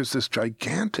so there's this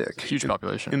gigantic, huge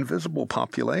population, invisible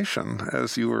population,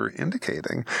 as you were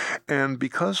indicating. And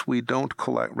because we don't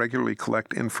regularly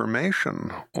collect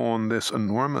information on this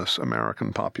enormous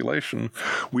American population,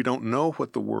 we don't know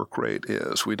what the work rate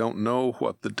is. We don't know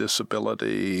what the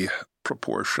disability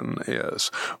proportion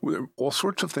is. All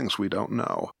sorts of things we don't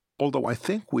know. Although I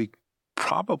think we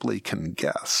probably can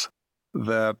guess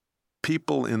that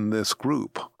people in this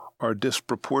group are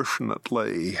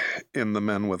disproportionately in the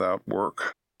men without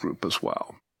work group as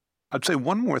well. I'd say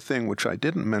one more thing which I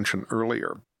didn't mention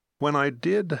earlier. When I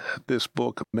did this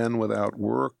book, Men Without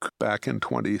Work, back in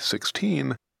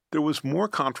 2016, there was more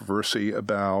controversy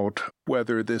about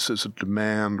whether this is a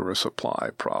demand or a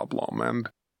supply problem. And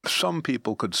some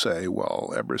people could say,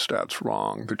 well, Eberstadt's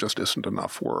wrong. There just isn't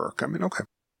enough work. Okay.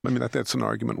 That's an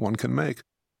argument one can make.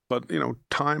 But,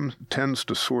 time tends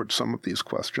to sort some of these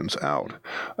questions out.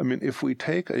 If we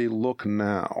take a look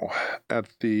now at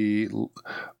the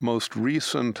most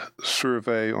recent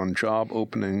survey on job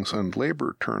openings and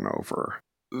labor turnover,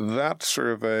 that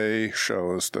survey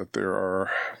shows that there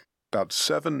are about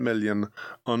 7 million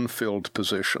unfilled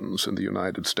positions in the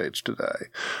United States today.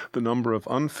 The number of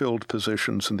unfilled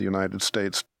positions in the United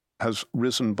States has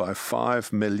risen by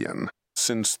 5 million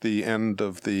since the end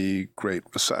of the Great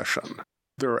Recession.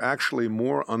 there are actually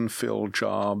more unfilled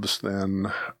jobs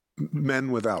than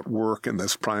men without work in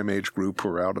this prime age group who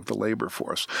are out of the labor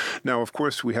force. Now, of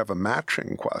course, we have a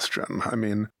matching question. I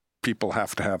mean, people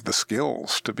have to have the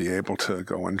skills to be able to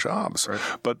go in jobs. Right.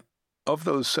 But of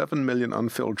those 7 million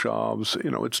unfilled jobs,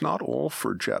 it's not all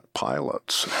for jet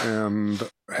pilots and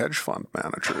hedge fund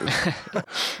managers.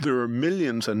 There are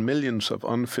millions and millions of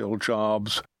unfilled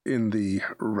jobs in the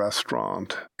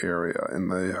restaurant area, in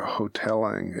the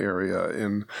hoteling area,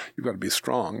 you've got to be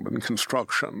strong, but in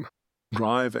construction,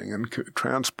 driving, and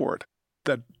transport,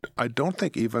 that I don't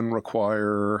think even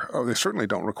they certainly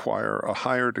don't require a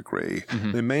higher degree.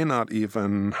 Mm-hmm. They may not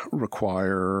even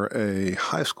require a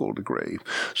high school degree.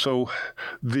 So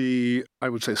I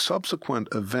would say, subsequent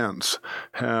events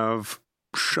have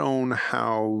shown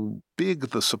how big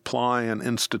the supply and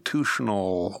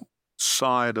institutional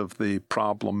side of the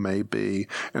problem may be,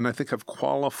 and I think have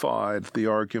qualified the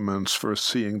arguments for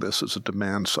seeing this as a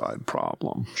demand-side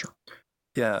problem. Sure.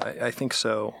 Yeah, I think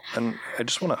so. And I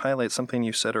just want to highlight something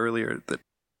you said earlier, that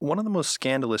one of the most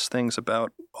scandalous things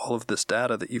about all of this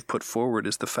data that you've put forward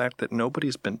is the fact that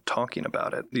nobody's been talking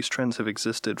about it. These trends have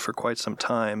existed for quite some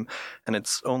time, and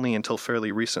it's only until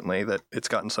fairly recently that it's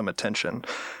gotten some attention.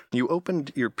 You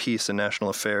opened your piece in National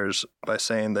Affairs by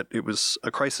saying that it was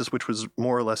a crisis which was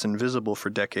more or less invisible for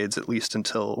decades, at least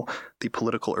until the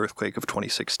political earthquake of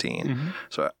 2016. Mm-hmm.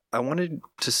 So I wanted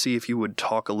to see if you would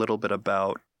talk a little bit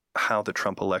about how the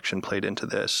Trump election played into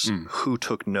this, who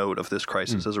took note of this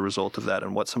crisis as a result of that,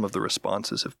 and what some of the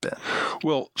responses have been.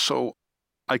 Well, so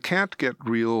I can't get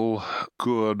real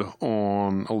good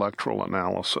on electoral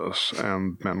analysis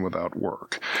and men without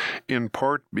work, in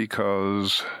part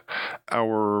because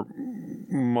our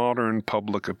modern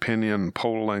public opinion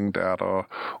polling data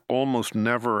almost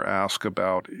never ask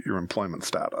about your employment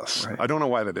status. Right. I don't know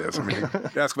why that is. I mean,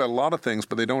 they ask about a lot of things,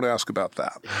 but they don't ask about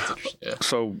that. Yeah.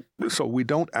 So we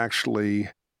don't actually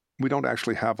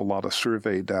have a lot of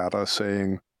survey data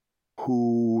saying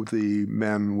who the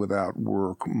men without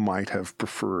work might have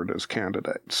preferred as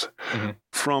candidates. Mm-hmm.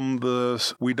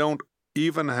 We don't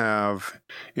even have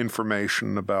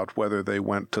information about whether they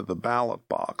went to the ballot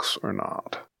box or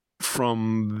not.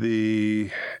 From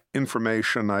the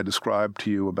information I described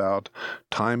to you about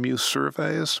time use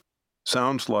surveys,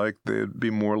 sounds like they'd be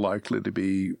more likely to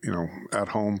be, at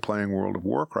home playing World of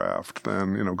Warcraft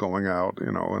than, going out,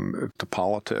 and to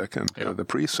politic and the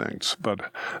precincts.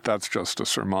 But that's just a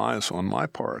surmise on my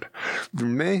part. There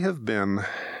may have been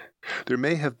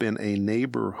a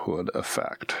neighborhood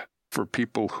effect for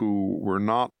people who were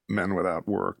not men without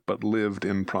work, but lived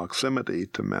in proximity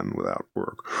to men without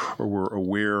work, or were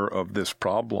aware of this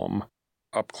problem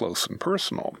up close and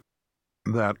personal,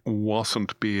 that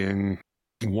wasn't being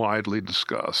widely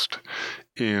discussed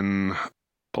in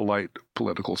polite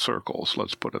political circles,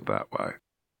 let's put it that way.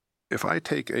 If I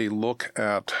take a look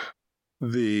at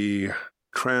the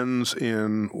trends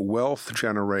in wealth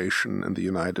generation in the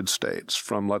United States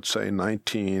from, let's say,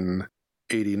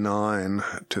 1989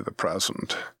 to the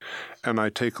present, and I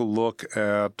take a look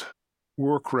at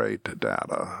work rate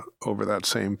data over that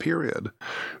same period,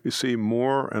 we see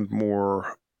more and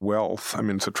more wealth,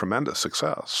 it's a tremendous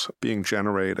success, being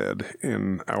generated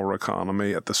in our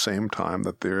economy at the same time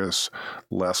that there's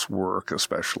less work,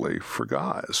 especially for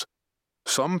guys.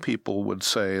 Some people would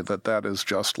say that that is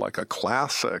just like a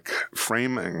classic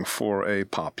framing for a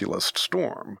populist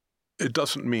storm. It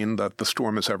doesn't mean that the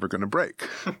storm is ever going to break.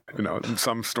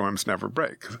 Some storms never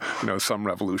break. Some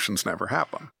revolutions never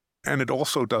happen. And it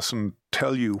also doesn't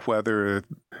tell you whether,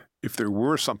 if there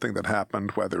were something that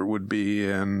happened, whether it would be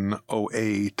in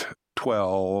 08,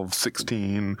 12,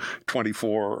 16,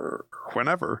 24,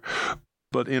 whenever.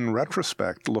 But in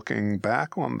retrospect, looking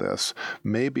back on this,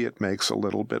 maybe it makes a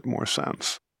little bit more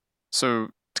sense. So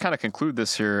to kind of conclude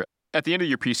this here, at the end of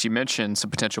your piece, you mentioned some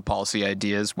potential policy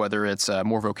ideas, whether it's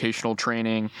more vocational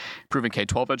training, improving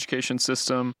K-12 education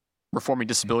system, reforming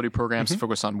disability programs to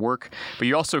focus on work. But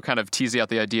you also kind of tease out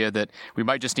the idea that we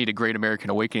might just need a great American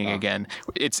awakening again.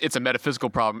 It's a metaphysical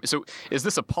problem. So is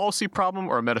this a policy problem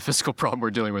or a metaphysical problem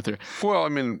we're dealing with here? Well,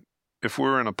 if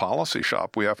we're in a policy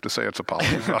shop, we have to say it's a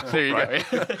policy problem. There you right?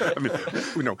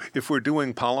 go. If we're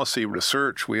doing policy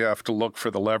research, we have to look for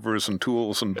the levers and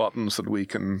tools and buttons that we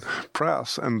can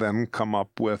press and then come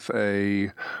up with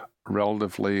a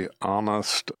relatively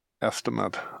honest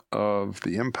estimate of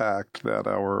the impact that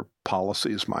our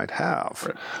policies might have.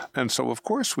 Right. And so, of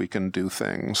course, we can do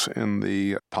things in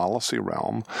the policy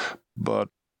realm, but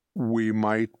we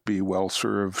might be well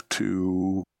served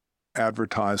to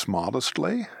advertise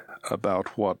modestly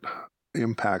about what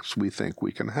impacts we think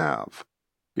we can have.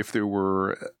 If there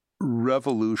were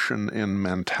revolution in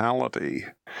mentality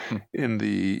in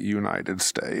the United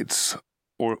States,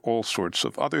 or all sorts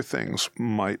of other things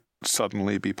might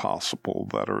suddenly be possible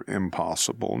that are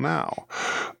impossible now.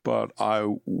 But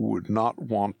I would not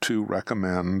want to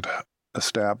recommend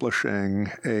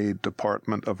establishing a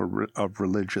department of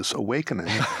religious awakening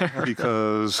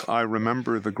because I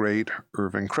remember the great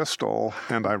Irving Kristol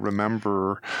and I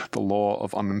remember the law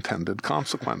of unintended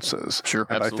consequences. Sure,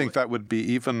 and absolutely. I think that would be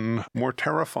even more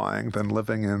terrifying than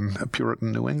living in a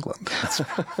Puritan New England.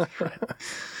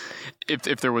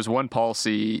 If there was one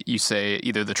policy you say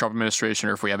either the Trump administration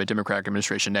or if we have a Democratic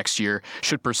administration next year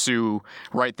should pursue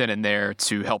right then and there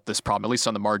to help this problem, at least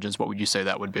on the margins, what would you say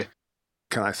that would be?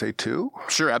 Can I say two?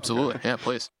 Sure, absolutely. Okay. Yeah,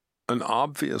 please. An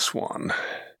obvious one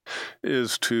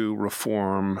is to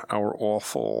reform our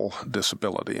awful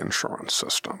disability insurance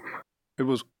system.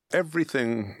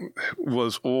 Everything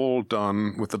was all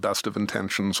done with the best of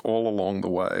intentions all along the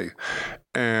way,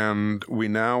 and we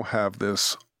now have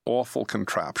this awful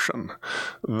contraption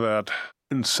that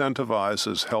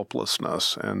incentivizes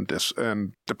helplessness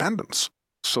and dependence,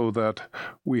 so that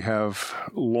we have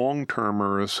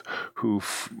long-termers who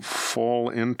fall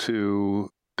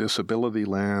into disability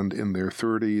land in their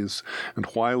 30s and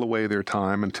while away their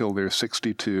time until they're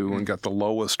 62 and get the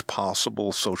lowest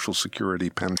possible Social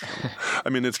Security pension. I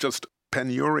mean, it's just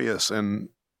penurious and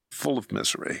full of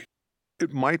misery.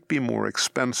 It might be more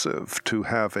expensive to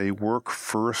have a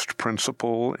work-first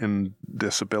principle in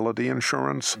disability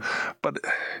insurance, but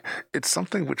it's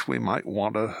something which we might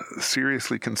want to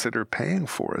seriously consider paying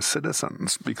for as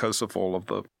citizens because of all of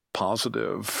the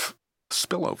positive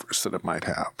spillovers that it might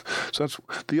have. So that's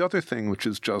the other thing, which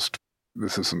is just,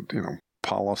 this isn't,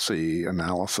 policy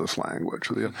analysis language.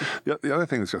 The other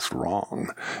thing that's just wrong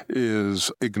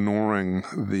is ignoring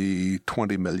the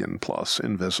 20 million plus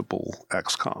invisible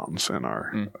ex-cons in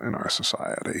our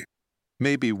society.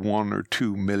 Maybe 1 or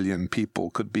 2 million people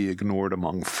could be ignored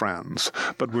among friends,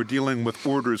 but we're dealing with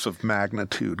orders of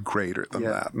magnitude greater than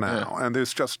that now. And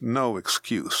there's just no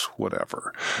excuse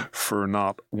whatever for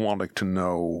not wanting to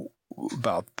know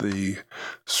about the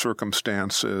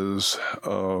circumstances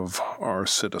of our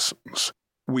citizens.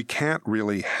 We can't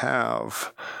really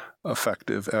have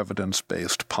effective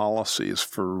evidence-based policies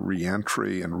for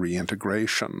reentry and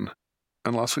reintegration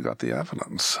unless we got the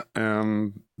evidence.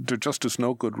 And there just is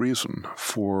no good reason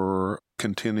for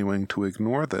continuing to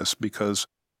ignore this, because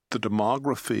the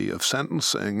demography of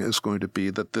sentencing is going to be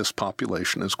that this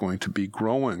population is going to be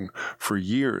growing for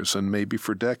years and maybe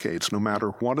for decades, no matter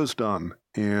what is done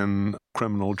in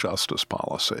criminal justice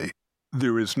policy.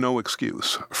 There is no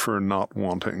excuse for not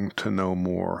wanting to know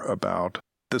more about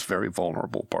this very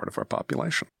vulnerable part of our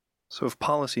population. So if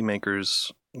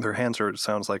policymakers, their hands are, it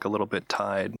sounds like, a little bit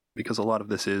tied, because a lot of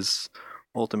this is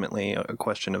ultimately a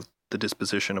question of the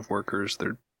disposition of workers,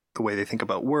 the way they think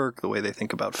about work, the way they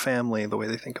think about family, the way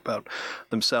they think about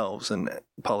themselves, and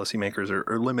policymakers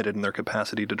are limited in their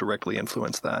capacity to directly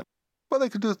influence that. Well,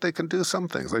 they can do some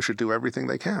things. They should do everything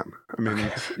they can. I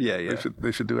mean,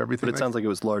 They should do everything. But it sounds like it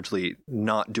was largely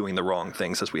not doing the wrong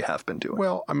things as we have been doing.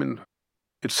 Well, I mean,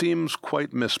 it seems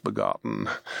quite misbegotten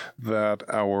that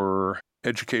our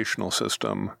educational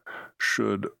system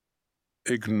should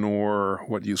ignore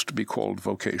what used to be called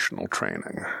vocational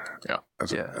training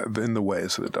in the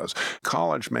ways that it does.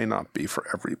 College may not be for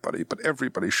everybody, but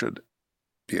everybody should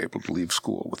be able to leave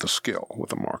school with a skill,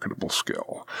 with a marketable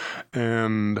skill.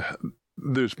 And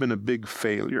there's been a big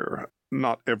failure,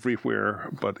 not everywhere,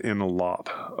 but in a lot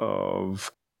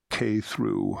of K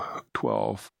through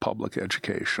 12 public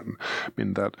education. I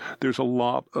mean, that there's a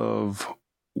lot of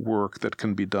work that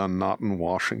can be done not in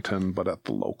Washington, but at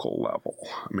the local level.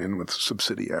 I mean, with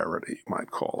subsidiarity, you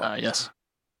might call it. Yes.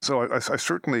 So I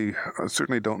certainly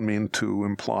don't mean to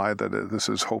imply that this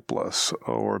is hopeless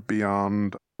or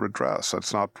beyond redress.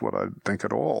 That's not what I think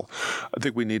at all. I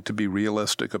think we need to be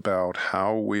realistic about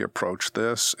how we approach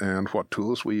this and what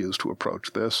tools we use to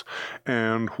approach this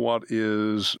and what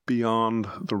is beyond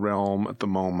the realm at the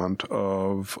moment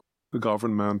of the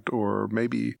government, or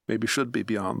maybe should be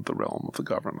beyond the realm of the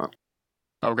government.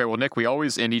 Okay, well, Nick, we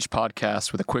always end each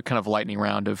podcast with a quick kind of lightning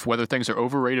round of whether things are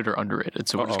overrated or underrated.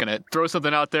 So we're just going to throw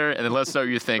something out there and then let us know what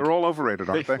you think. They're all overrated,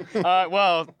 aren't they?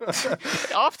 Well,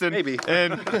 often. Maybe.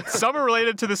 And some are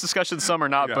related to this discussion, some are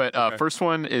not. But first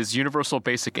one is universal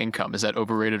basic income. Is that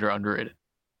overrated or underrated?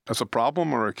 As a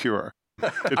problem or a cure? I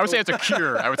would say it's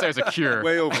a cure.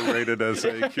 Way overrated as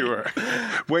a cure.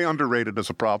 Way underrated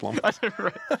as a problem.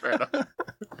 Right, fair enough.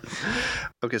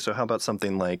 Okay, so how about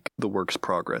something like the Works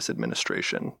Progress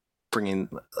Administration, bringing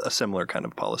a similar kind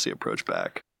of policy approach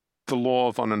back? the law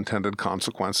of unintended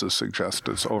consequences suggests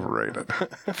it's overrated.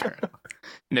 Fair enough.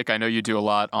 Nick, I know you do a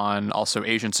lot on also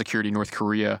Asian security, North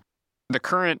Korea. The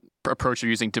current approach of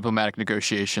using diplomatic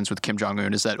negotiations with Kim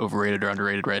Jong-un, is that overrated or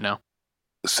underrated right now?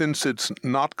 Since it's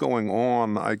not going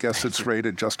on, I guess it's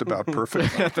rated just about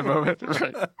perfectly. At the moment,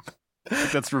 right.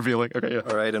 That's revealing. Okay, yeah.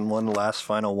 All right, and one last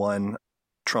final one.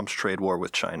 Trump's trade war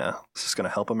with China. Is this going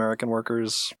to help American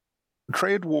workers?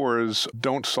 Trade wars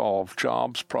don't solve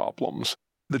jobs problems.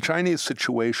 The Chinese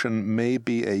situation may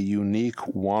be a unique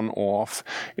one-off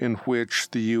in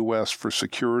which the U.S., for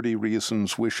security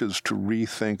reasons, wishes to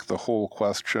rethink the whole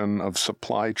question of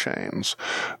supply chains,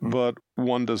 but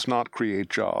one does not create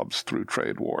jobs through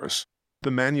trade wars.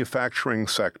 The manufacturing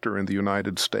sector in the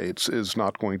United States is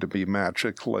not going to be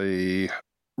magically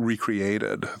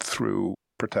recreated through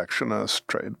protectionist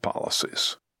trade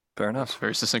policies. Fair enough.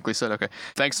 Very succinctly said. Okay.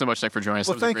 Thanks so much, Nick, for joining us.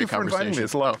 Well, thank you for inviting me.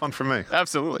 It's a lot of fun for me.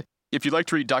 Absolutely. If you'd like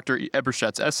to read Dr.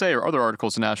 Eberstadt's essay or other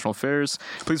articles in National Affairs,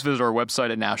 please visit our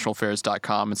website at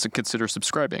nationalaffairs.com and consider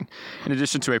subscribing. In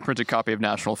addition to a printed copy of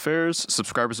National Affairs,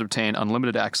 subscribers obtain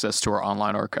unlimited access to our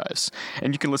online archives.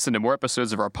 And you can listen to more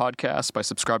episodes of our podcast by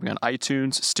subscribing on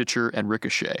iTunes, Stitcher, and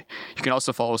Ricochet. You can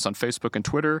also follow us on Facebook and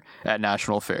Twitter at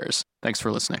National Affairs. Thanks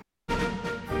for listening.